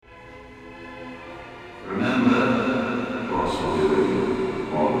Remember, possibility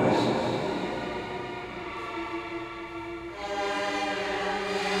always.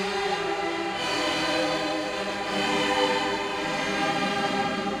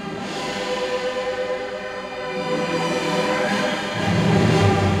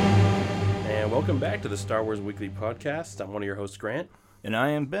 Welcome back to the Star Wars Weekly Podcast. I'm one of your hosts, Grant. And I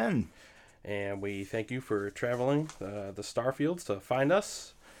am Ben. And we thank you for traveling the starfields to find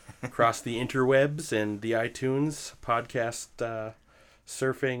us across the interwebs and the iTunes podcast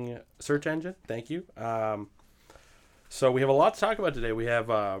surfing search engine. Thank you. So we have a lot to talk about today. We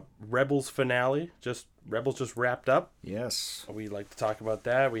have Rebels finale. Rebels just wrapped up. Yes. We'd like to talk about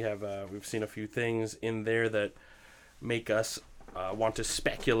that. We've seen a few things in there that make us want to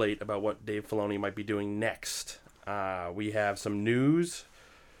speculate about what Dave Filoni might be doing next. We have some news,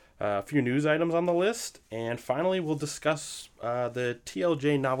 a few news items on the list, and finally we'll discuss the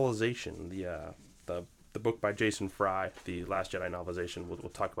TLJ novelization, the book by Jason Fry, the Last Jedi novelization. We'll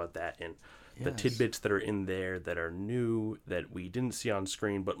talk about that and the tidbits that are in there that are new that we didn't see on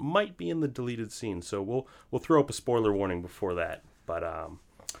screen but might be in the deleted scene. So we'll throw up a spoiler warning before that. But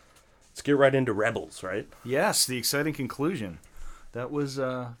let's get right into Rebels, right? Yes, the exciting conclusion. That was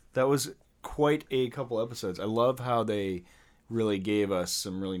quite a couple episodes. I love how they really gave us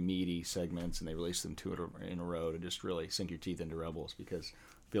some really meaty segments, and they released them two in a row to just really sink your teeth into Rebels, because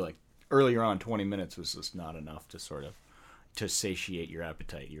I feel like earlier on 20 minutes was just not enough to satiate your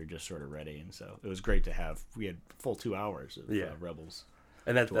appetite. You were just sort of ready, and so it was great to have. We had full 2 hours of Rebels,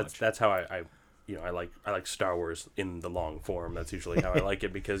 and that's how I like Star Wars in the long form. That's usually how I like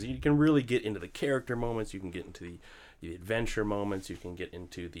it, because you can really get into the character moments, you can get into the adventure moments, you can get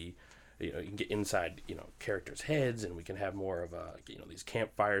into you can get inside characters' heads, and we can have more of these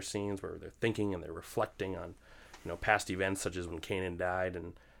campfire scenes where they're thinking and they're reflecting on past events, such as when Kanan died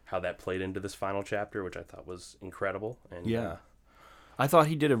and how that played into this final chapter, which I thought was incredible. And I thought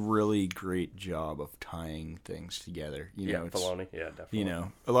he did a really great job of tying things together. Filoni, definitely.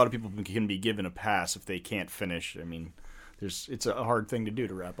 A lot of people can be given a pass if they can't finish. I mean, it's a hard thing to do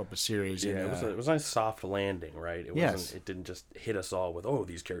to wrap up a series. Yeah, it was a nice soft landing, right? It didn't just hit us all with,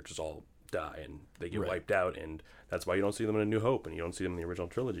 these characters all die and they get wiped out, and that's why you don't see them in A New Hope and you don't see them in the original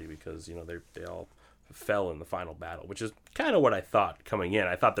trilogy, because they all fell in the final battle, which is kind of what I thought coming in.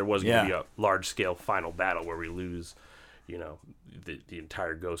 I thought there was going to be a large scale final battle where we lose the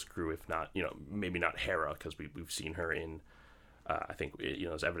entire Ghost crew, if not maybe not Hera, because we've seen her in I think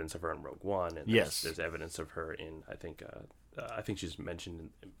there's evidence of her in Rogue One, and there's evidence of her in I think she's mentioned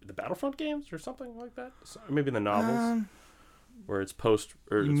in the Battlefront games or something like that, maybe in the novels where it's post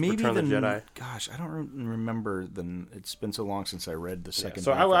or it's Return of the Jedi. Gosh, I don't remember. It's been so long since I read the second.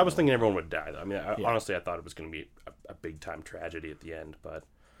 So I was thinking everyone would die, though. I mean, honestly, I thought it was going to be a big time tragedy at the end, but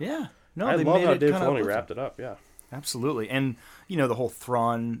I love how Dave Filoni wrapped it up. Yeah, absolutely. And the whole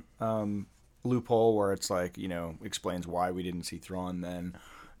Thrawn loophole where it's like explains why we didn't see Thrawn then,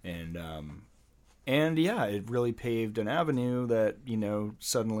 and it really paved an avenue that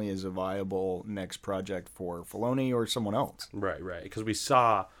suddenly is a viable next project for Filoni or someone else. Right, because we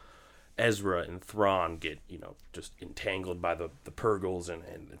saw Ezra and Thrawn get just entangled by the Purgles and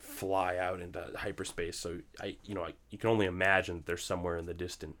fly out into hyperspace. So you can only imagine that they're somewhere in the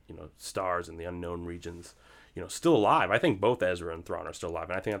distant stars in the unknown regions still alive. I think both Ezra and Thrawn are still alive,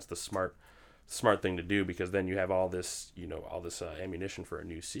 and I think that's the smart thing to do, because then you have all this ammunition for a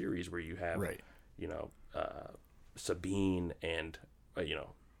new series where you have Sabine, and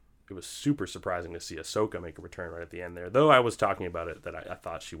it was super surprising to see Ahsoka make a return right at the end there. Though I was talking about it that I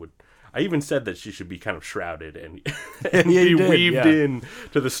thought she would. I even said that she should be kind of shrouded and be weaved in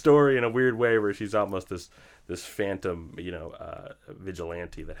to the story in a weird way, where she's almost this phantom,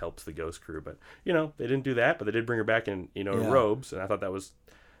 vigilante that helps the Ghost crew. But they didn't do that, but they did bring her back in robes, and I thought that was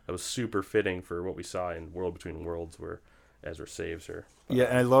super fitting for what we saw in World Between Worlds, where Ezra saves her. And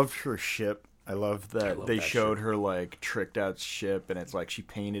I loved her ship. I love that they showed her like tricked out ship, and it's like she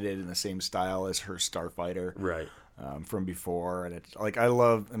painted it in the same style as her starfighter, right? From before, and it's like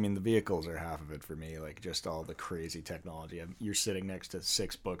the vehicles are half of it for me, like just all the crazy technology. You're sitting next to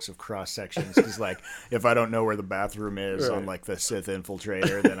 6 books of cross sections, because like if I don't know where the bathroom is on like the Sith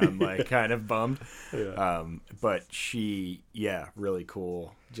infiltrator, then I'm like kind of bummed. But she, really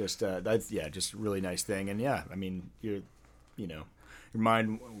cool. Just just really nice thing, and your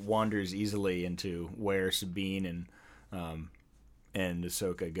mind wanders easily into where Sabine and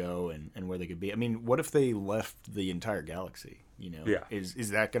Ahsoka go and where they could be. I mean, what if they left the entire galaxy? Is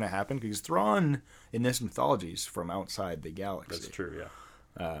that going to happen? Because Thrawn in this mythology is from outside the galaxy. That's true.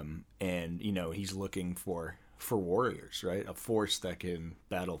 Yeah. And he's looking for for warriors, right? A force that can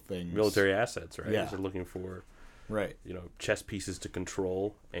battle things. Military assets, right? Yeah. They're looking for, right, chess pieces to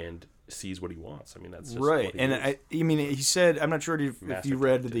control and seize what he wants. I mean, that's just right. what he And is. I mean, he said, I'm not sure if you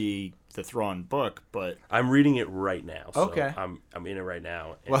read captain. the Thrawn book, but I'm reading it right now. So okay, I'm in it right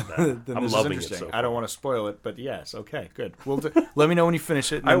now. And, well, then I'm this loving is it. interesting. So I don't want to spoil it, but yes, okay, good. Let me know when you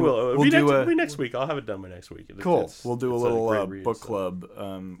finish it. And I then will. We'll do it'll be next week. I'll have it done by next week. Cool. We'll do a little great read, book so. club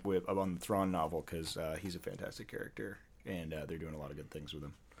on the Thrawn novel because he's a fantastic character, and they're doing a lot of good things with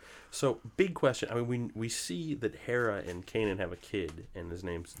him. So, big question. I mean, we see that Hera and Kanan have a kid, and his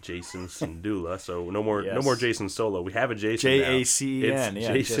name's Jason Syndulla. So no more Jason Solo. We have a Jason now. Jacen, It's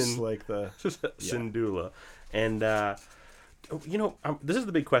yeah, Jason just like the Syndulla. And this is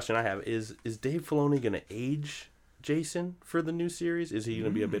the big question I have: is Dave Filoni going to age Jason for the new series? Is he going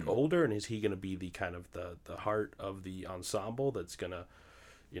to be a bit older, and is he going to be the kind of the heart of the ensemble that's going to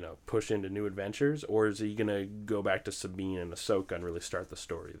push into new adventures, or is he gonna go back to Sabine and Ahsoka and really start the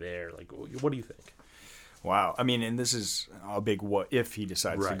story there? Like, what do you think? Wow, I mean, and this is a big what if he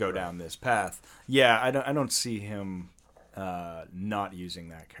decides to go Right. down this path. Yeah, I don't see him not using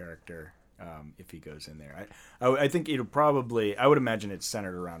that character if he goes in there. I think it'll probably. I would imagine it's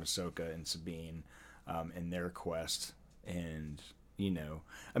centered around Ahsoka and Sabine and their quest, and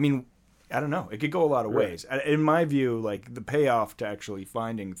I mean. I don't know. It could go a lot of ways. In my view, like the payoff to actually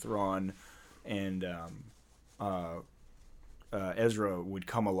finding Thrawn and Ezra would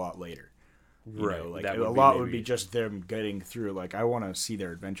come a lot later. Right. Like That a would lot be would be maybe- just them getting through. Like I want to see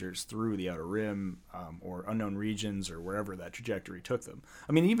their adventures through the Outer Rim or unknown regions or wherever that trajectory took them.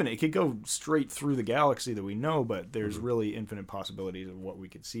 I mean, even it could go straight through the galaxy that we know, but there's really infinite possibilities of what we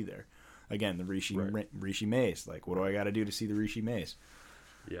could see there. Again, the Rishi Maze. Like, what do I got to do to see the Rishi Maze?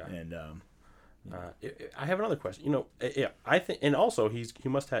 Yeah. And I have another question. I think, and also he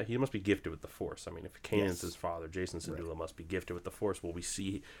must be gifted with the Force. I mean, if Kanan's his father, Jason Syndulla must be gifted with the Force. Will we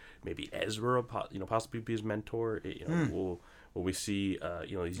see maybe Ezra, possibly be his mentor? Will we see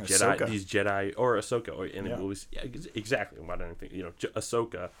these Jedi or Ahsoka? Will we see, exactly? Why don't I think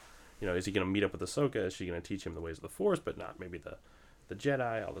Ahsoka? Is he going to meet up with Ahsoka? Is she going to teach him the ways of the Force, but not maybe the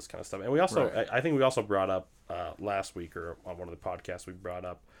Jedi? All this kind of stuff. And we also, I think we also brought up last week or on one of the podcasts we brought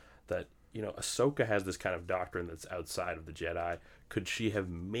up that. Ahsoka has this kind of doctrine that's outside of the Jedi. Could she have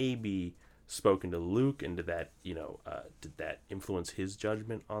maybe spoken to Luke, and did that influence his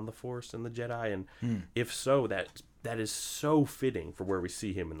judgment on the Force and the Jedi? And if so, that is so fitting for where we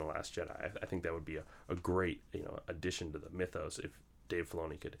see him in The Last Jedi. I think that would be a great addition to the mythos if Dave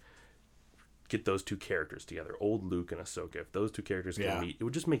Filoni could get those two characters together, old Luke and Ahsoka. If those two characters can meet, it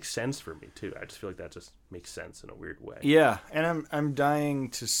would just make sense for me too. I just feel like that just makes sense in a weird way. Yeah, and I'm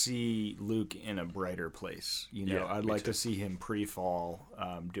dying to see Luke in a brighter place. I'd like to see him pre-fall,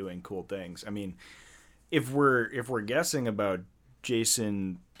 doing cool things. I mean, if we're guessing about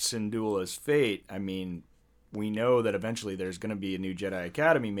Jason Syndulla's fate, I mean, we know that eventually there's going to be a new Jedi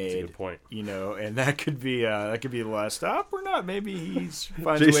Academy made. That's a good point. And that could be the last stop or not. Maybe he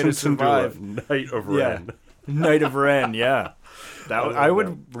finds a way Jason to survive. Syndulla, Knight of Ren. Knight of Ren, yeah. I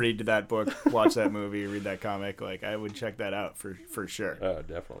would read that book, watch that movie, read that comic. Like I would check that out for sure. Oh,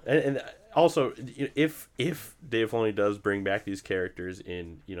 definitely. And also, if Dave Filoni does bring back these characters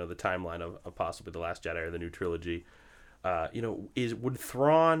in, the timeline of possibly The Last Jedi or the new trilogy, would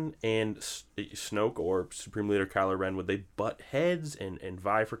Thrawn and Snoke or Supreme Leader Kylo Ren, would they butt heads and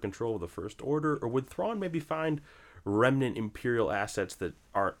vie for control of the First Order, or would Thrawn maybe find remnant Imperial assets that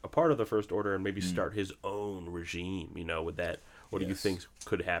aren't a part of the First Order and maybe start his own regime? What do you think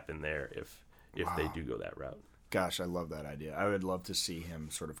could happen there if they do go that route? Gosh, I love that idea. I would love to see him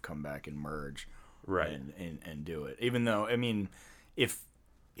sort of come back and merge, and do it. Even though, I mean, if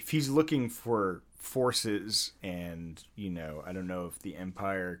he's looking for forces, and I don't know if the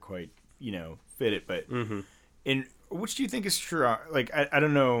Empire quite fit it, but in which do you think is true? Like I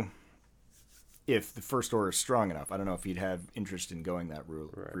don't know if the First Order is strong enough. I don't know if he'd have interest in going that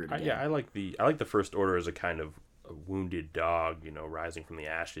route. Again. I like the First Order as a kind of a wounded dog, rising from the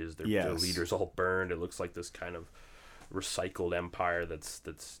ashes. Their leaders all burned. It looks like this kind of recycled empire that's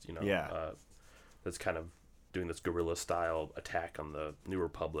kind of doing this guerrilla style attack on the New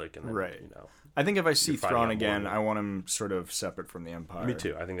Republic, and then, I think if I see Thrawn again, I want him sort of separate from the Empire. Me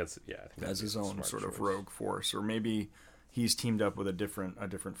too. I think that's as his own sort of rogue force, or maybe he's teamed up with a different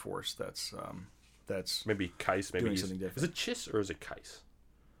force that's maybe Kais. Maybe doing something different. Is it Chiss or is it Kais?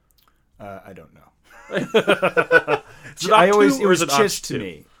 I don't know. It was Chiss to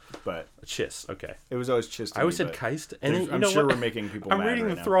me, but Chiss. Okay, it was always Chiss to me. I always said Kais, and I'm sure we're making people. I'm reading right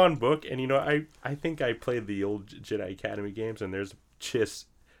the now. Thrawn book, and I think I played the old Jedi Academy games, and there's Chiss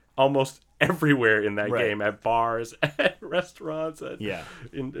almost everywhere in that game, at bars, at restaurants,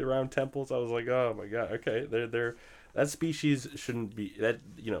 around temples. I was like, oh my god, okay, they're that species shouldn't be that.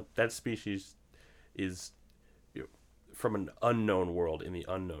 That species is from an unknown world in the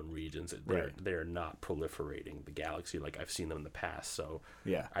unknown regions. They're not proliferating the galaxy like I've seen them in the past. So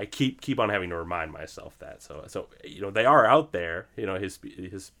I keep on having to remind myself that. So they are out there.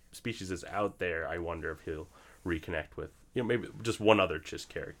 His species is out there. I wonder if he'll reconnect with maybe just one other Chiss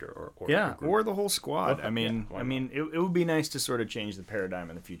character or the whole squad. It would be nice to sort of change the paradigm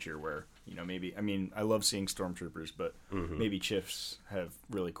in the future where maybe I love seeing stormtroopers, but maybe Chiffs have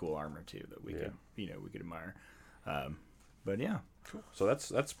really cool armor too that we could we could admire. But yeah, cool. So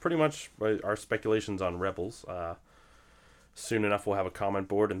that's pretty much our speculations on Rebels. Soon enough, we'll have a comment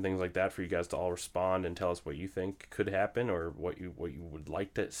board and things like that for you guys to all respond and tell us what you think could happen or what you would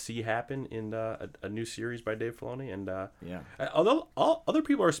like to see happen in a new series by Dave Filoni. And although other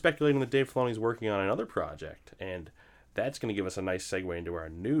people are speculating that Dave Filoni is working on another project, and that's going to give us a nice segue into our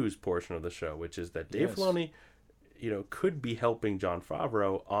news portion of the show, which is that Dave Filoni, could be helping Jon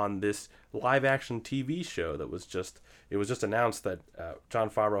Favreau on this live-action TV show that was just announced that Jon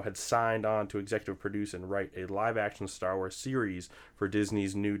Favreau had signed on to executive produce and write a live-action Star Wars series for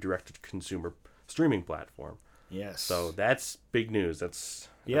Disney's new direct-to-consumer streaming platform. Yes. So that's big news. That's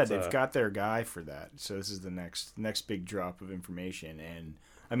they've got their guy for that. So this is the next big drop of information, and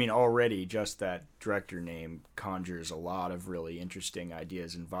already just that director name conjures a lot of really interesting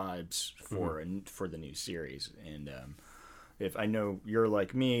ideas and vibes for the new series. And if I know you're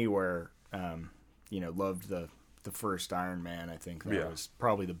like me, where loved the first Iron Man, I think that was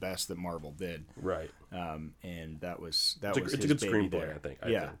probably the best that Marvel did. Right. And it's a good screenplay. there. I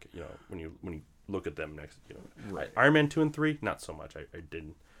think. When you look at them next, Iron Man 2 and 3, not so much. I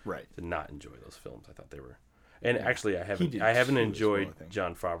did not enjoy those films. I thought they were. And actually, I haven't enjoyed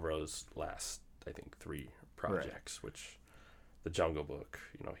Jon Favreau's last, I think, 3 projects, which The Jungle Book.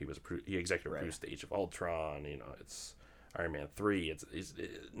 He executive produced The Age of Ultron. It's Iron Man 3. It's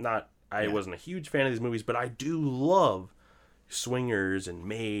not. I wasn't a huge fan of these movies, but I do love Swingers and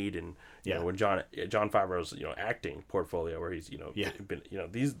Maid and when Jon Favreau's acting portfolio, where he's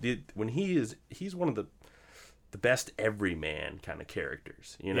been when he's one of the best everyman kind of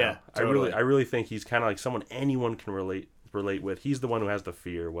characters. Totally. I really think he's kind of like someone anyone can relate with. He's the one who has the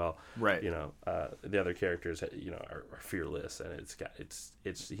fear. Well, the other characters are fearless, and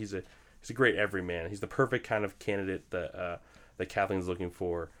he's a great everyman. He's the perfect kind of candidate that Kathleen's looking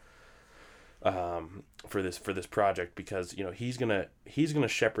for this project, because he's gonna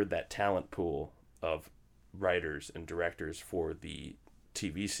shepherd that talent pool of writers and directors for the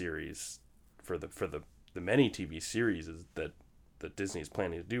TV series, for the many TV series that Disney is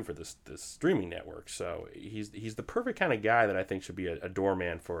planning to do for this streaming network. So he's the perfect kind of guy that I think should be a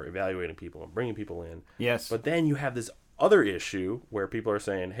doorman for evaluating people and bringing people in. Yes. But then you have this other issue where people are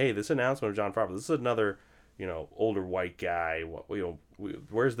saying, hey, this announcement of Jon Favreau, this is another older white guy.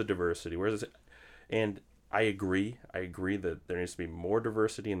 Where's the diversity? Where's this? And I agree that there needs to be more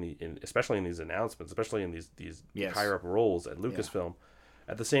diversity especially in these announcements, especially in these higher up roles at Lucasfilm.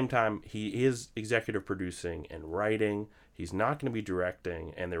 At the same time, he is executive producing and writing. He's not going to be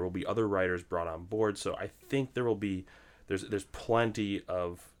directing, and there will be other writers brought on board. So I think there's plenty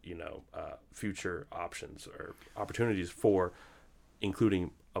of future options or opportunities for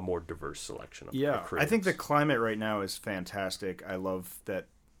including a more diverse selection of creatives. I think the climate right now is fantastic. I love that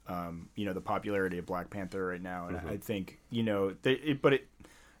the popularity of Black Panther right now, and I think the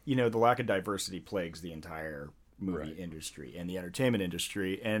lack of diversity plagues the entire movie industry and the entertainment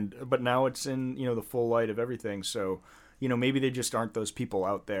industry, but now it's in the full light of everything. So maybe they just aren't those people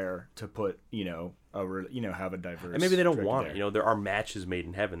out there to put have a diverse, and maybe they don't want it. There are matches made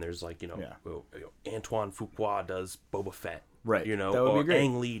in heaven. There's Antoine Fuqua does Boba Fett, right? Or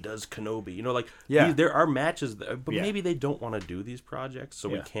Ang Lee does Kenobi. There are matches, but maybe they don't want to do these projects, so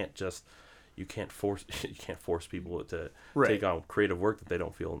we can't just. You can't force people to take on creative work that they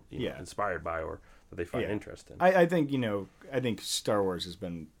don't feel inspired by or that they find interest in. I think Star Wars has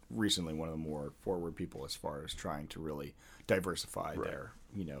been recently one of the more forward people as far as trying to really diversify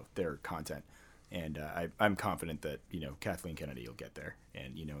their content, and I'm confident that Kathleen Kennedy will get there,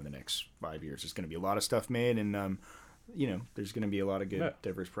 and in the next 5 years there's going to be a lot of stuff made, and there's going to be a lot of good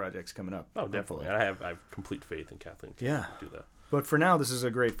diverse projects coming up. Oh, definitely. I have complete faith in Kathleen to do that. But for now, this is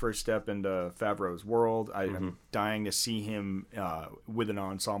a great first step into Favreau's world. I'm dying to see him with an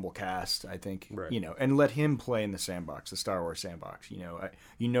ensemble cast, I think, and let him play in the sandbox, the Star Wars sandbox.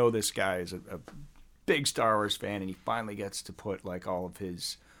 This guy is a big Star Wars fan, and he finally gets to put all of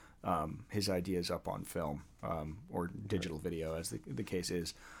his ideas up on film or digital video, as the case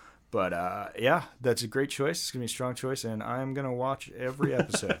is. But yeah, that's a great choice. It's gonna be a strong choice, and I'm gonna watch every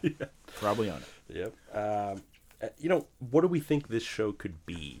episode. Yeah. Probably on it. Yep. What do we think this show could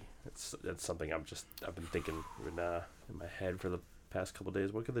be? That's something I've been thinking in my head for the past couple of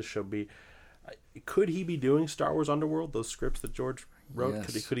days. What could this show be? Could he be doing Star Wars Underworld, those scripts that George wrote?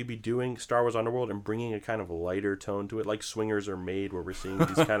 Yes. Could he be doing Star Wars Underworld and bringing a kind of lighter tone to it, like Swingers Are Made, where we're seeing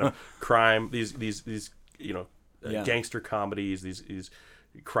these kind of crime, these gangster comedies, these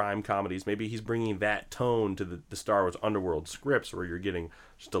crime comedies. Maybe he's bringing that tone to the Star Wars Underworld scripts, where you're getting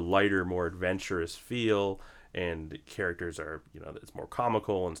just a lighter, more adventurous feel, and the characters are, it's more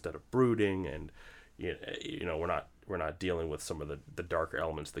comical instead of brooding, and we're not dealing with some of the darker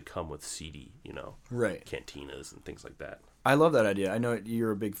elements that come with seedy, right, cantinas and things like that. I love that idea. I know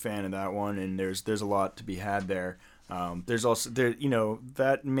you're a big fan of that one, and there's a lot to be had there. There's also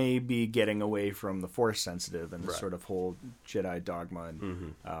that may be getting away from the Force sensitive and the sort of whole Jedi dogma,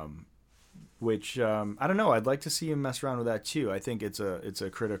 and which I don't know. I'd like to see him mess around with that too. I think it's a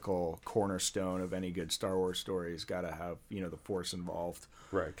critical cornerstone of any good Star Wars story. It's got to have the Force involved.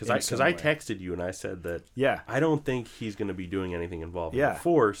 Right, because I texted you and I said that I don't think he's going to be doing anything involved with the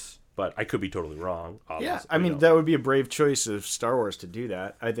Force, but I could be totally wrong. Obviously. Yeah, I mean that would be a brave choice of Star Wars to do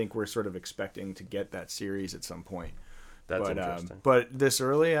that. I think we're sort of expecting to get that series at some point. That's interesting. But this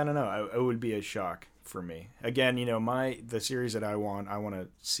early, I don't know. It would be a shock for me. Again, the series that I want to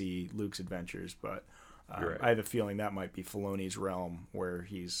see Luke's adventures, but I have a feeling that might be Filoni's realm where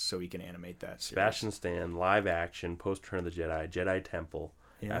he can animate that series. Sebastian Stan, live action, post Return of the Jedi Temple.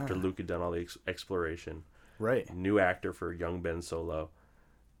 Yeah. After Luke had done all the exploration. Right. New actor for young Ben Solo.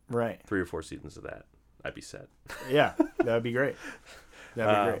 Right. 3 or 4 seasons of that. I'd be set. Yeah, that'd be great.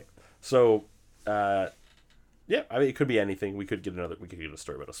 That'd be great. So, yeah, I mean, it could be anything. We could get a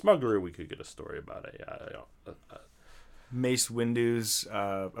story about a smuggler. We could get a story about a Mace Windu's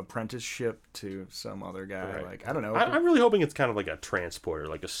apprenticeship to some other guy. Right. Like, I don't know. I'm really hoping it's kind of like a transporter,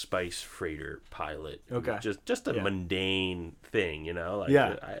 like a spice freighter pilot. Okay. Just a mundane thing, and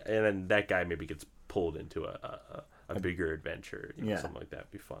then that guy maybe gets pulled into a bigger adventure, something like that.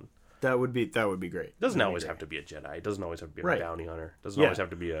 Would be fun. That would be great. It doesn't always have to be a Jedi. It doesn't always have to be a bounty hunter. It doesn't always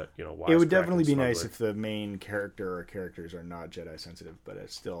have to be a It would definitely be nice if the main character or characters are not Jedi sensitive, but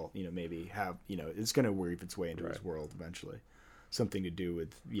it's still maybe have it's going to weave its way into his world eventually. Something to do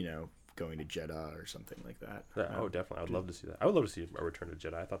with going to Jeddah or something like that. Yeah, definitely. I would love to see that. I would love to see a Return to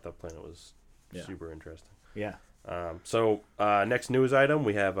Jedi. I thought that planet was super interesting. Yeah. So next news item,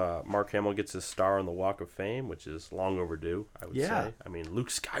 we have Mark Hamill gets his star on the Walk of Fame, which is long overdue, I would say. I mean, Luke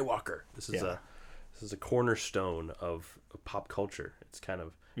Skywalker. This is a cornerstone of pop culture. It's kind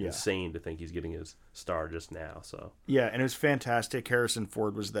of insane to think he's getting his star just now. So and it was fantastic. Harrison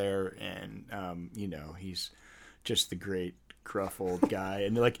Ford was there, and he's just the great gruff old guy,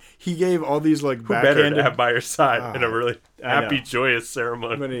 and he gave all these who better to have by your side in a really happy, joyous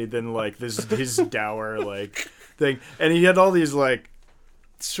ceremony than his dour thing, and he had all these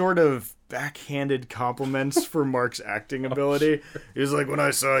sort of backhanded compliments for Mark's acting ability. Sure. He was like, when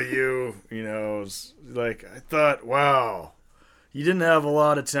I saw you, I thought, wow, you didn't have a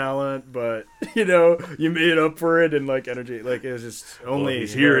lot of talent, but you made up for it, and energy, it was just only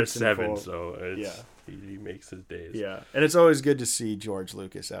he's here at 7, so it's, he makes his days. Yeah, and it's always good to see George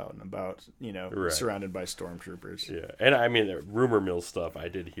Lucas out and about, surrounded by stormtroopers. Yeah, and I mean, rumor mill stuff, I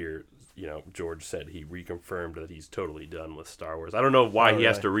did hear, George said he reconfirmed that he's totally done with Star Wars. I don't know why he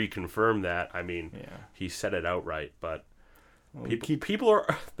has to reconfirm that. I mean, he said it outright, but people are,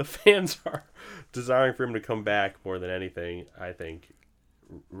 the fans are desiring for him to come back more than anything, I think,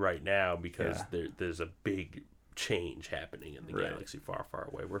 right now, because there's a big change happening in the galaxy far, far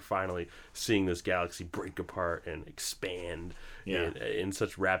away. We're finally seeing this galaxy break apart and expand in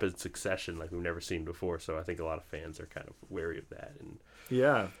such rapid succession like we've never seen before. So I think a lot of fans are kind of wary of that and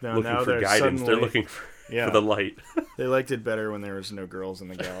looking for guidance. They're looking for the light. They liked it better when there was no girls in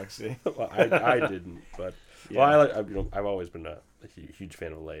the galaxy. Well, I didn't, but I've always been a huge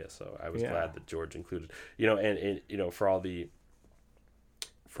fan of Leia, so I was glad that George included. And for all the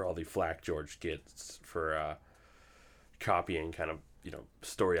flack George gets for copying kind of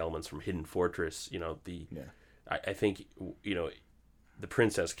story elements from Hidden Fortress, I think the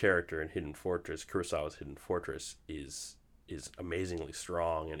princess character in Hidden Fortress, Kurosawa's Hidden Fortress, is amazingly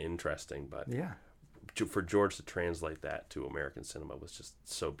strong and interesting, but for George to translate that to American cinema was just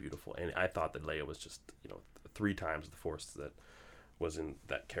so beautiful. And I thought that Leia was just 3 times the force that was in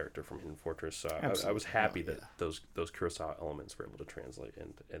that character from Hidden Fortress. So I was happy that those Kurosawa elements were able to translate,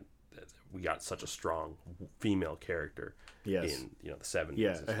 and we got such a strong female character in the 70s.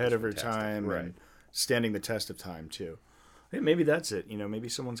 Yeah, ahead of her time and standing the test of time too. Hey, maybe that's it. Maybe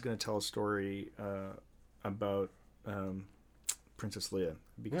someone's going to tell a story about Princess Leia.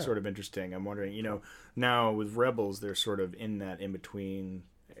 It'd be sort of interesting. I'm wondering, now with Rebels, they're sort of in that in-between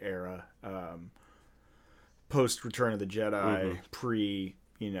era, post Return of the Jedi, pre,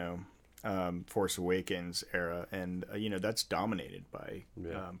 Force Awakens era, and that's dominated by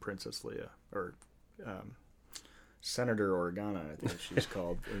Princess Leia, or Senator Organa, I think she's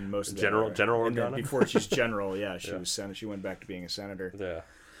called in most of the General Organa. And then before she's general, she was she went back to being a senator.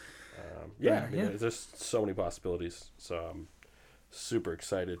 Yeah. There's so many possibilities. So I'm super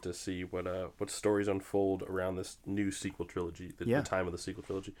excited to see what stories unfold around this new sequel trilogy, the time of the sequel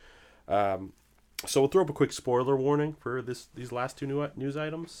trilogy. So we'll throw up a quick spoiler warning for these last two news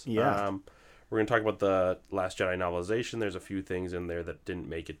items. Yeah. We're going to talk about the Last Jedi novelization. There's a few things in there that didn't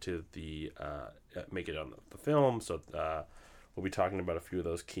make it to make it on the film. So we'll be talking about a few of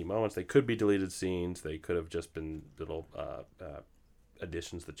those key moments. They could be deleted scenes. They could have just been little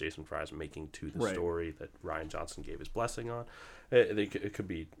additions that Jason Fry is making to the story that Rian Johnson gave his blessing on. It could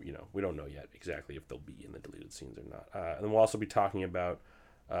be, we don't know yet exactly if they'll be in the deleted scenes or not. And then we'll also be talking about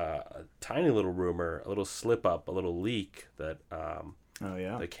a tiny little rumor, a little slip up, a little leak that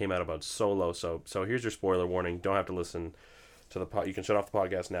that came out about Solo. So here's your spoiler warning. Don't have to listen to the you can shut off the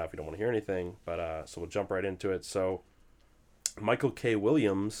podcast now if you don't want to hear anything. But so we'll jump right into it. So Michael K.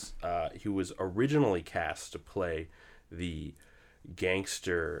 Williams, who was originally cast to play the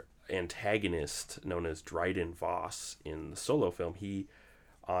gangster antagonist known as Dryden Voss in the Solo film, he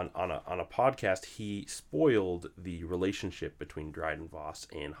on a podcast he spoiled the relationship between Dryden Voss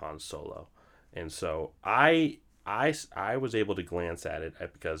and Han Solo, and so I was able to glance at it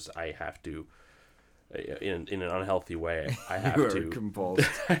because I have to, in an unhealthy way, I have to compulsed.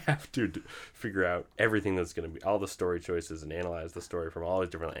 I have to figure out everything that's going to be all the story choices and analyze the story from all these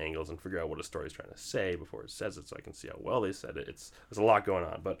different angles and figure out what a story is trying to say before it says it, so I can see how well they said it. There's a lot going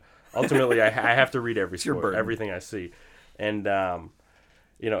on, but ultimately I have to read everything I see, and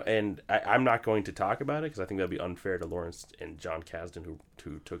and I'm not going to talk about it because I think that'd be unfair to Lawrence and John Kasdan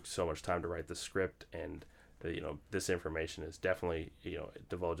who took so much time to write the script, and this information is definitely it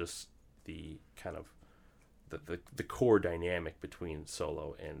divulges the kind of the core dynamic between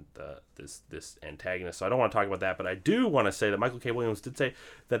Solo and this antagonist. So I don't want to talk about that, but I do want to say that Michael K. Williams did say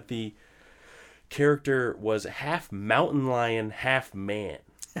that the character was half mountain lion, half man.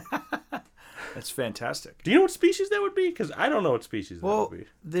 That's fantastic. Do you know what species that would be? Because I don't know what species that would be.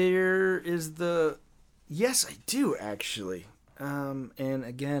 There is yes, I do actually. And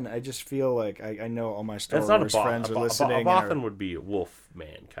again, I just feel like I know all my Star Wars friends are listening. A Bothan would be a wolf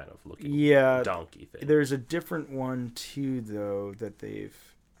man kind of looking donkey thing. There's a different one too, though, that they've.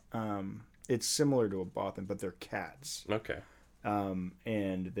 It's similar to a Bothan, but they're cats. Okay.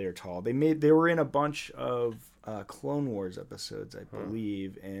 And they're tall. They were in a bunch of Clone Wars episodes, I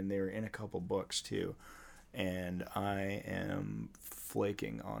believe, and they were in a couple books too. And I am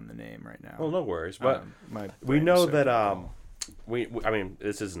flaking on the name right now. Well, no worries, but we know that I mean,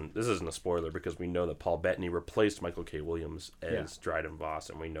 this isn't a spoiler because we know that Paul Bettany replaced Michael K. Williams as Dryden Voss,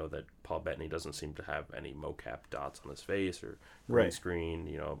 and we know that Paul Bettany doesn't seem to have any mocap dots on his face or green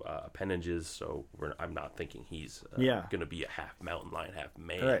screen, appendages. So I'm not thinking he's going to be a half mountain lion, half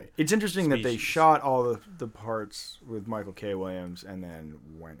man. Right. It's interesting that they shot all the parts with Michael K. Williams and then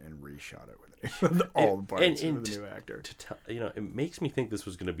went and reshot it with all the parts with the new actor. It makes me think this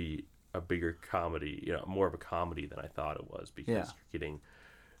was going to be a bigger comedy, more of a comedy than I thought it was, because you're getting,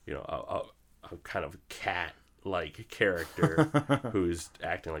 a kind of cat-like character who's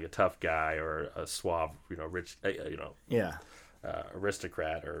acting like a tough guy or a suave, rich,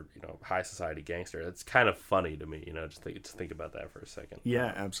 aristocrat or high society gangster. It's kind of funny to me, just think about that for a second.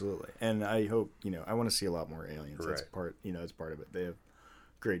 Yeah, absolutely. And I hope I want to see a lot more aliens. Right. That's part of it. They have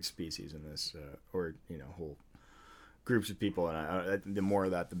great species in this, whole groups of people, and the more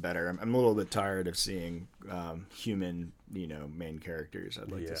of that, the better. I'm a little bit tired of seeing human, main characters.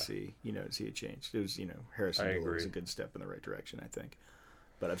 I'd like to see, see a change. It was, Harrison Miller was a good step in the right direction, I think.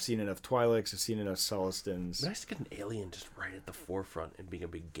 But I've seen enough Twi'leks, I've seen enough Celestins. Nice to get an alien just right at the forefront and being a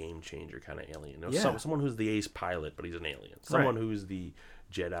big game changer kind of alien. Someone who's the ace pilot, but he's an alien. Someone who's the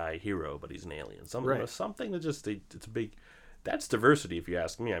Jedi hero, but he's an alien. Something that just it's a big. That's diversity, if you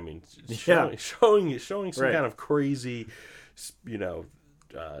ask me. I mean, showing some kind of crazy,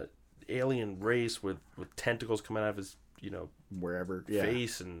 alien race with tentacles coming out of his, wherever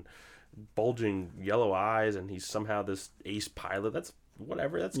face and bulging yellow eyes, and he's somehow this ace pilot. That's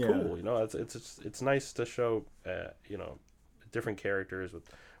whatever. That's cool. It's nice to show, different characters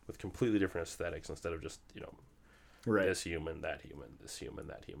with completely different aesthetics instead of just Right. This human, that human, this human,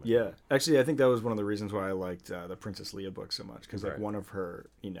 that human. Yeah. Actually, I think that was one of the reasons why I liked the Princess Leia book so much, because like Right. one of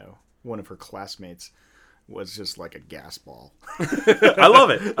her classmates was just like a gas ball. I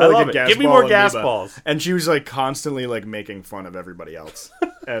love it. I Like love a it. gas Give me ball more amoeba. gas balls. And she was like constantly like making fun of everybody else.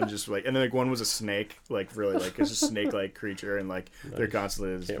 And just like, and then like one was a snake, like really like it's a snake like creature, and like they're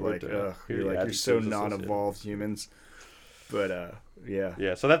constantly just, like, ugh, you're so non-evolved humans. But yeah.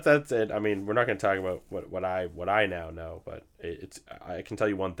 Yeah, so that's it. I mean, we're not going to talk about what I now know, but I can tell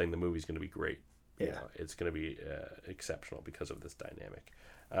you one thing: the movie's going to be great. Yeah, you know, it's going to be exceptional because of this dynamic.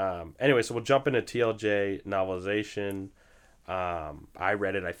 Anyway, so we'll jump into TLJ novelization. I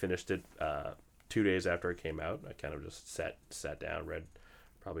read it. I finished it 2 days after it came out. I kind of just sat down, read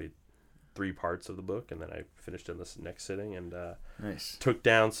probably 3 parts of the book, and then I finished in this next sitting and nice. Took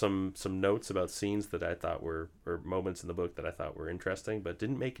down some notes about scenes that I thought or moments in the book that I thought were interesting, but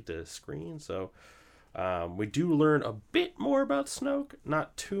didn't make it to screen. So we do learn a bit more about Snoke,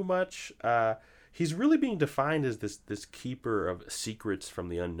 not too much. He's really being defined as this keeper of secrets from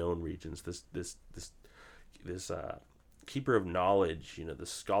the unknown regions. This keeper of knowledge. You know, the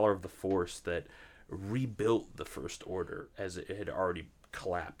scholar of the Force that rebuilt the First Order as it had already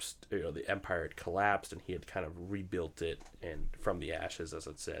collapsed. You know, the Empire had collapsed, and he had kind of rebuilt it, and from the ashes, as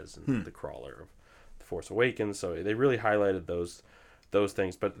it says in the crawler of The Force Awakens. So they really highlighted those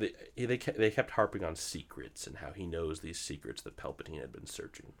things, but they kept harping on secrets and how he knows these secrets that Palpatine had been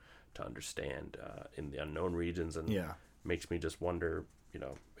searching to understand in the unknown regions, and makes me just wonder. You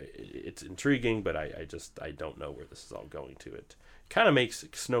know, it's intriguing, but I don't know where this is all going to. It kind of makes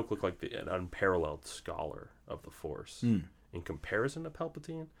Snoke look like an unparalleled scholar of the Force in comparison to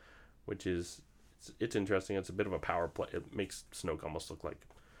Palpatine, which is it's interesting. It's a bit of a power play. It makes Snoke almost look like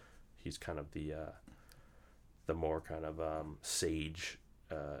he's kind of the more kind of sage,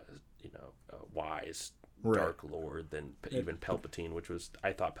 wise Dark Lord than even Palpatine, which was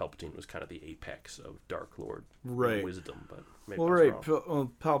I thought Palpatine was kind of the apex of Dark Lord wisdom, but maybe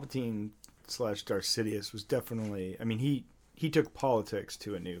Palpatine / Darth Sidious was definitely. I mean, he took politics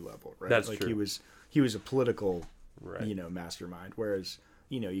to a new level, right? That's like true. He was a political, mastermind. Whereas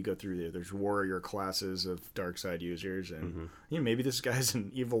you go through there's warrior classes of dark side users, and maybe this guy's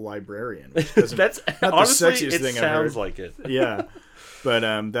an evil librarian. Which That's not honestly, the sexiest it thing I've sounds heard. like it. Yeah. But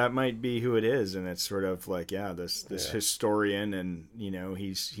that might be who it is, and it's sort of like this historian, and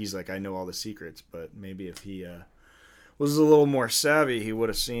he's like, I know all the secrets, but maybe if he was a little more savvy, he would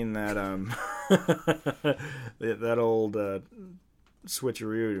have seen that that old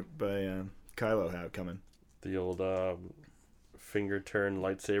switcheroo by Kylo had coming. The old finger turn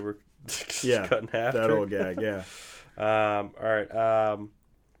lightsaber cut in half. That old gag, yeah. All right.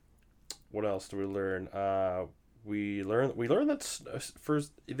 What else do we learn? We learn that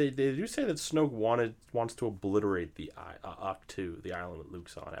first they do say that Snoke wants to obliterate the Ahch-To, the island that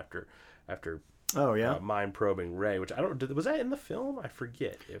Luke's on after mind probing Rey, which I don't was that in the film? I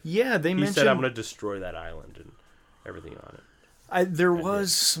forget. They mentioned said I'm going to destroy that island and everything on it. There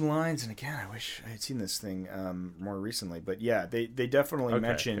was some lines, and again, I wish I had seen this thing more recently. But yeah, they definitely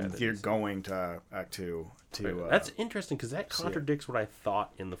mentioned you're going to Ahch-To. That's interesting because that contradicts what I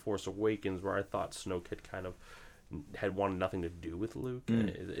thought in The Force Awakens, where I thought Snoke had wanted nothing to do with Luke.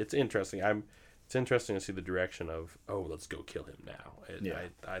 It's interesting. It's interesting to see the direction of let's go kill him now.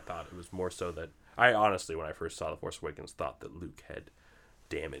 I thought it was more so that I honestly, when I first saw The Force Awakens, thought that Luke had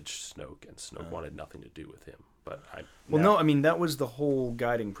damaged Snoke and Snoke wanted nothing to do with him. But that was the whole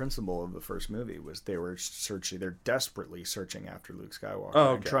guiding principle of the first movie. Was they're desperately searching after Luke Skywalker. Oh,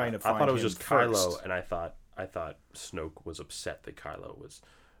 okay. And trying to find him. I thought it was just first. Kylo, and I thought Snoke was upset that Kylo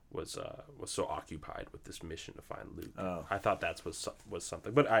was so occupied with this mission to find Luke. Oh. I thought that was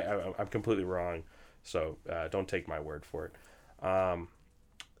something, but I'm completely wrong. So don't take my word for it.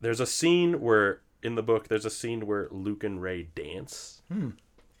 There's a scene where Luke and Rey dance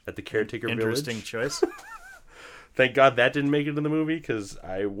at the caretaker village. Interesting choice. Thank God that didn't make it in the movie, because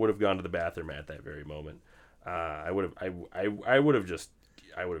I would have gone to the bathroom at that very moment. I would have just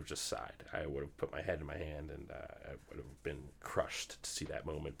sighed. I would have put my head in my hand, and I would have been crushed to see that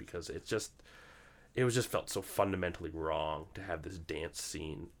moment, because it just felt so fundamentally wrong to have this dance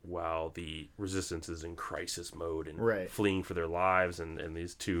scene while the Resistance is in crisis mode and fleeing for their lives, and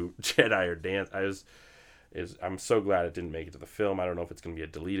these two Jedi are dancing. I'm so glad it didn't make it to the film. I don't know if it's going to be a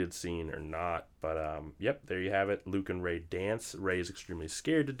deleted scene or not, but there you have it. Luke and Rey dance. Rey is extremely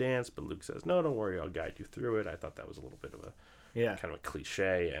scared to dance, but Luke says, "No, don't worry, I'll guide you through it." I thought that was a little bit of kind of a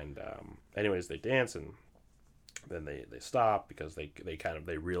cliche. And anyways, they dance, and then they stop because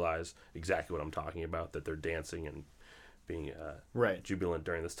they realize exactly what I'm talking about, that they're dancing and being jubilant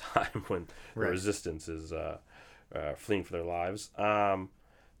during this time when the Resistance is fleeing for their lives.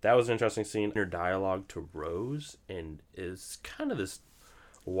 That was an interesting scene. Her dialogue to Rose, and is kind of this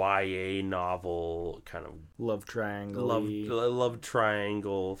YA novel kind of love triangle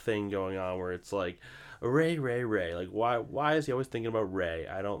thing going on, where it's like Ray, like why is he always thinking about Ray?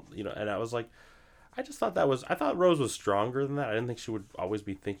 I don't, and I was like, I thought Rose was stronger than that. I didn't think she would always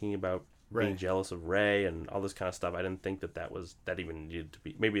be thinking about being jealous of Ray and all this kind of stuff. I didn't think that even needed to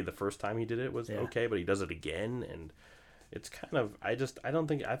be. Maybe the first time he did it was okay, but he does it again, and it's kind of, I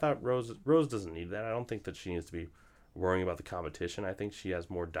thought Rose doesn't need that. I don't think that she needs to be worrying about the competition. I think she has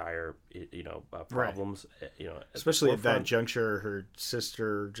more dire, problems. Especially at that juncture, her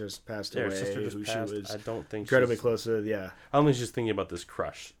sister just passed away. Her sister just passed. She was incredibly close to. Yeah, I don't think she's thinking about this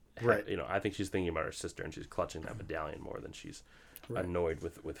crush. Right. I think she's thinking about her sister, and she's clutching that medallion more than she's annoyed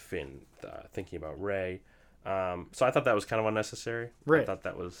with Finn thinking about Ray. So I thought that was kind of unnecessary. Right. I thought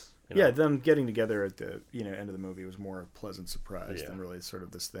that was. Them getting together at the end of the movie was more a pleasant surprise than really sort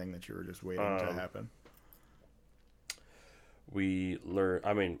of this thing that you were just waiting to happen. We learn.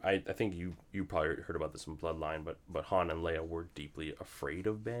 I mean, I think you probably heard about this in Bloodline, but Han and Leia were deeply afraid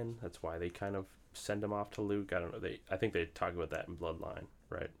of Ben. That's why they kind of send him off to Luke. I don't know. I think they talk about that in Bloodline,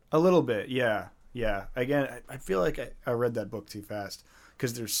 right? A little bit, yeah. Again, I feel like I read that book too fast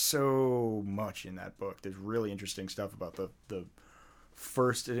because there's so much in that book. There's really interesting stuff about the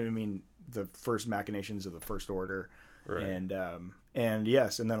first machinations of the First Order, right. and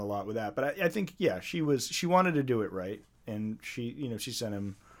yes, and then a lot with that. But I think she wanted to do it right. And she sent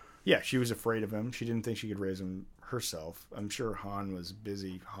him. Yeah, she was afraid of him. She didn't think she could raise him herself. I'm sure Han was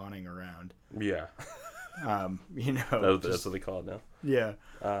busy Haning around. Yeah. That's what they call it now. Yeah.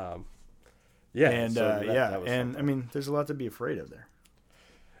 Yeah. And that was and I mean, there's a lot to be afraid of there.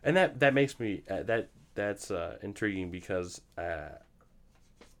 And that makes me that's intriguing because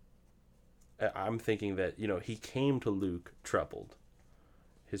I'm thinking that he came to Luke troubled.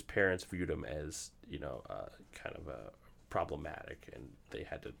 His parents viewed him as kind of problematic, and they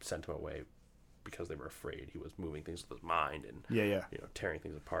had to send him away because they were afraid he was moving things with his mind and tearing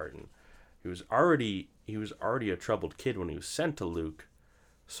things apart. And he was already a troubled kid when he was sent to Luke.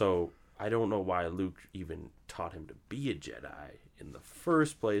 So I don't know why Luke even taught him to be a Jedi in the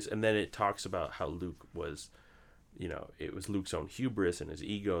first place. And then it talks about how Luke was, it was Luke's own hubris and his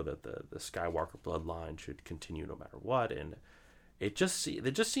ego that the Skywalker bloodline should continue no matter what. And it just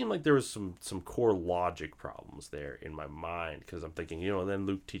seemed like there was some core logic problems there in my mind, because I'm thinking, then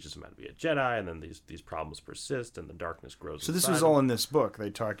Luke teaches him how to be a Jedi, and then these problems persist, and the darkness grows. So this was all in this book.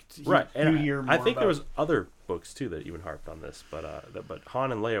 They talked right, and I think there was other books too that even harped on this, but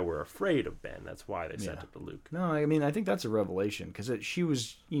Han and Leia were afraid of Ben. That's why they sent it to Luke. No, I mean, I think that's a revelation, because she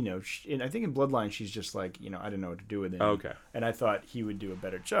was, and I think in Bloodline she's just like, I didn't know what to do with him. Okay, and I thought he would do a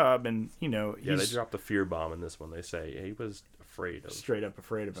better job, and they dropped the fear bomb in this one. They say he was straight up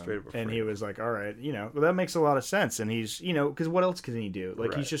afraid of him. And he was like, all right, well, that makes a lot of sense. And he's, because what else can he do?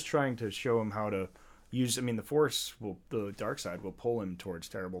 Like, he's just trying to show him how to use, the Force the dark side will pull him towards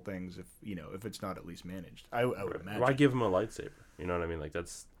terrible things if it's not at least managed. I would imagine. Why give him a lightsaber? You know what I mean? Like,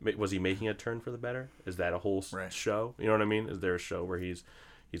 was he making a turn for the better? Is that a whole show? You know what I mean? Is there a show where he's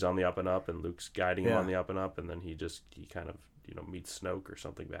on the up and up and Luke's guiding him on the up and up, and then he kind of meets Snoke or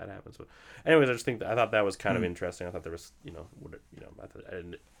something bad happens. But anyways, I thought that was kind of interesting. I thought there was,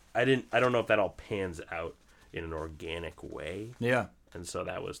 I don't know if that all pans out in an organic way. Yeah. And so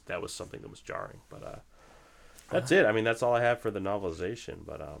that was something that was jarring. But that's it. I mean, that's all I have for the novelization.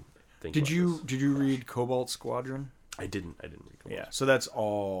 But did you read Cobalt Squadron? I didn't read Cobalt. Yeah. So that's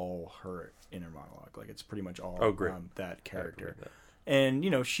all her inner monologue. Like, it's pretty much all that character.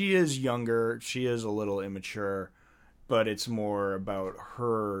 And she is younger. She is a little immature. But it's more about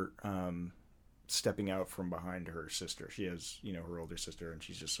her stepping out from behind her sister. She has, her older sister, and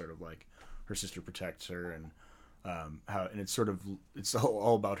she's just sort of like, her sister protects her, and it's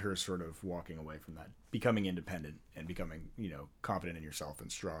all about her sort of walking away from that, becoming independent and becoming, confident in yourself and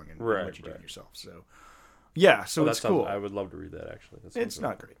strong in what you do in yourself. So, yeah, so it's cool. I would love to read that, actually. It's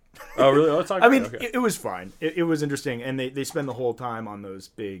not great. Oh, really? Oh, it's not great? I mean, okay. It was fine. It was interesting, and they spend the whole time on those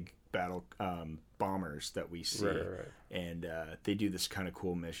big battle bombers that we see, and they do this kind of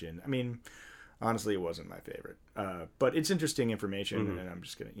cool mission. I mean, honestly, it wasn't my favorite, but it's interesting information, and I'm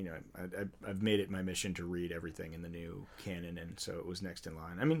just gonna, I've made it my mission to read everything in the new canon, and so it was next in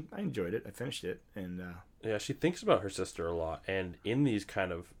line. I mean, I enjoyed it. I finished it, and yeah, she thinks about her sister a lot, and in these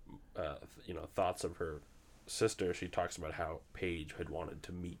kind of thoughts of her sister, she talks about how Paige had wanted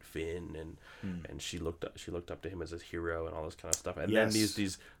to meet Finn, and she looked up to him as a hero and all this kind of stuff, and then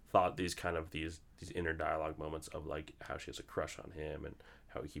these inner dialogue moments of like how she has a crush on him and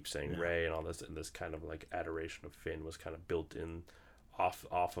how he keeps saying Rey and all this, and this kind of like adoration of Finn was kind of built in off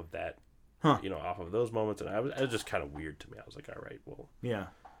of that, off of those moments, and it was just kind of weird to me. I was like, all right, well, yeah.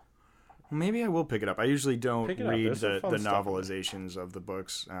 Well, maybe I will pick it up. I usually don't read the novelizations of the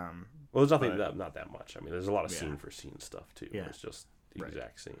books. Well, there's nothing not that much. I mean, there's a lot of scene for scene stuff too. Yeah. It's just the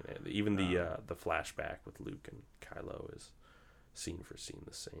exact scene. And even the flashback with Luke and Kylo is scene for scene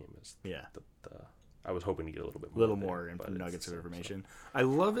the same as the I was hoping to get a little bit more nuggets of information. So. I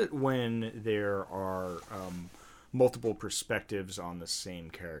love it when there are multiple perspectives on the same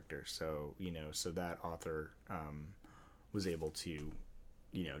character. So so that author was able to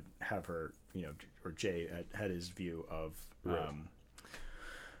have her or Jay had his view of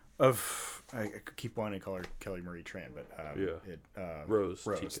I keep wanting to call her Kelly Marie Tran, but Rose,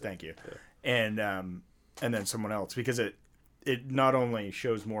 thank you, and then someone else, because it not only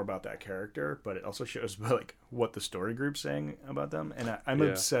shows more about that character, but it also shows like what the story group's saying about them. And I'm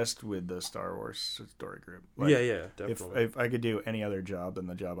obsessed with the Star Wars story group. Like, definitely. If I could do any other job than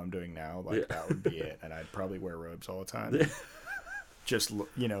the job I'm doing now, that would be it. And I'd probably wear robes all the time. Just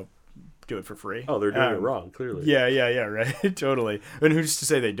do it for free. Oh, they're doing it wrong, clearly. Yeah, right, totally. And who's to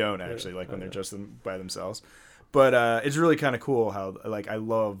say they don't actually? Like when they're just by themselves. But it's really kind of cool how, like, I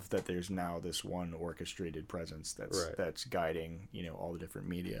love that there's now this one orchestrated presence that's guiding, all the different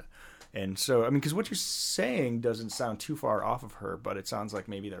media. And so, I mean, because what you're saying doesn't sound too far off of her, but it sounds like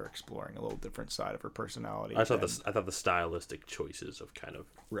maybe they're exploring a little different side of her personality. I thought the stylistic choices of kind of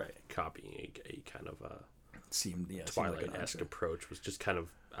copying a kind of Twilight-esque approach was just kind of,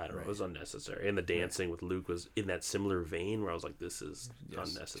 I don't know, it was unnecessary. And the dancing with Luke was in that similar vein where I was like, this is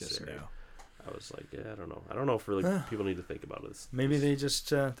unnecessary. I was like, I don't know. I don't know if really people need to think about this. Maybe they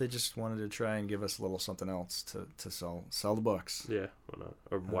just wanted to try and give us a little something else to sell the books. Yeah, why not?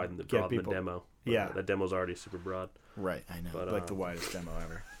 Or broaden the demo. But that demo's already super broad. Right, I know. But, like the widest demo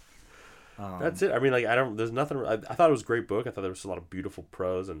ever. That's it. I mean, like, there's nothing. I thought it was a great book. I thought there was a lot of beautiful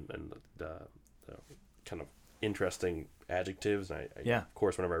prose and kind of interesting adjectives. And I of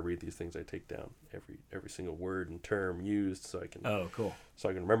course, whenever I read these things, I take down every single word and term used so I can. Oh, cool. So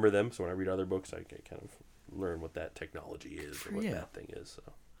I can remember them. So when I read other books, I can kind of learn what that technology is or what that thing is. So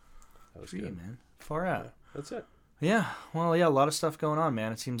that was good, man. Far out. Yeah, that's it. Yeah. Well, a lot of stuff going on,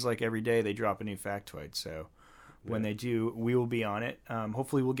 man. It seems like every day they drop a new factoid. So when they do, we will be on it.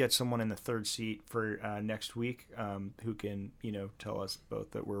 Hopefully we'll get someone in the third seat for next week who can, tell us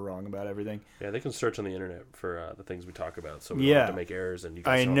both that we're wrong about everything. Yeah, they can search on the internet for the things we talk about, so we don't have to make errors. And you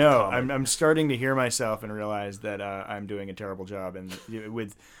can I know. I'm starting to hear myself and realize that I'm doing a terrible job. And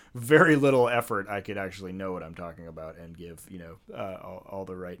with very little effort, I could actually know what I'm talking about and give, all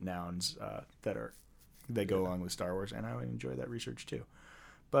the right nouns that go along with Star Wars. And I enjoy that research too.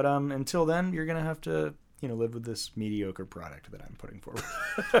 But until then, you're going to have to live with this mediocre product that I'm putting forward.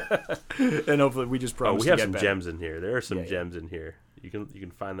 And hopefully we just promise we have to get some better. gems in here. There are some gems in here. You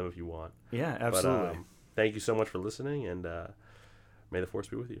can find them if you want. Yeah, absolutely. But, thank you so much for listening, and may the Force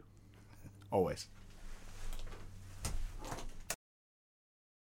be with you. Always.